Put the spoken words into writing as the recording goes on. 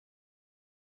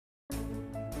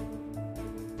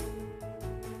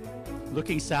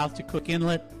Looking south to Cook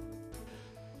Inlet,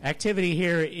 activity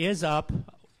here is up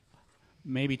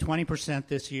maybe 20%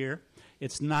 this year.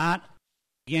 It's not,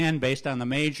 again, based on the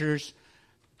majors.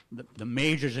 The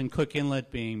majors in Cook Inlet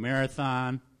being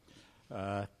Marathon,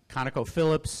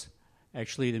 ConocoPhillips,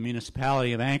 actually the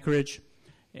municipality of Anchorage,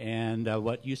 and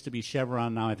what used to be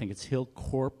Chevron, now I think it's Hill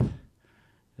Corp.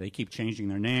 They keep changing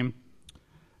their name.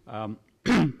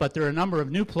 But there are a number of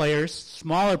new players,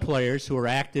 smaller players, who are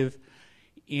active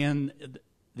in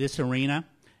this arena,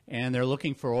 and they're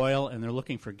looking for oil and they're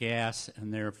looking for gas,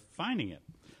 and they're finding it.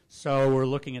 So we're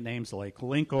looking at names like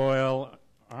Link Oil,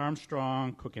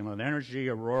 Armstrong, Cook Inlet Energy,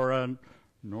 Aurora,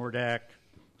 Nordac,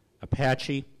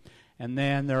 Apache. And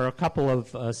then there are a couple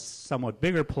of somewhat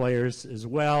bigger players as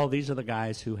well. These are the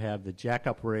guys who have the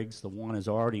jackup rigs. The one is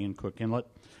already in Cook Inlet,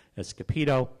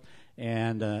 Escapito,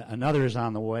 and another is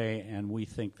on the way, and we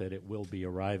think that it will be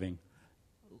arriving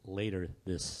later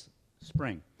this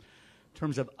spring. In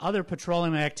terms of other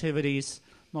petroleum activities,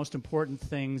 most important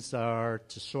things are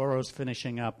Tesoro's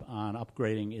finishing up on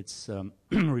upgrading its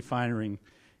refinery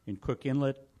in Cook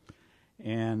Inlet,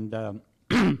 and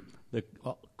the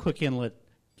Cook Inlet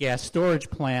gas storage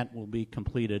plant will be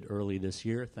completed early this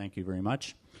year. Thank you very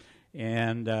much.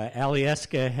 And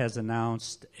Alyeska has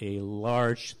announced a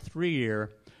large 3-year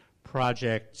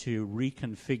project to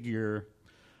reconfigure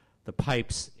the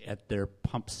pipes at their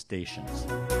pump stations.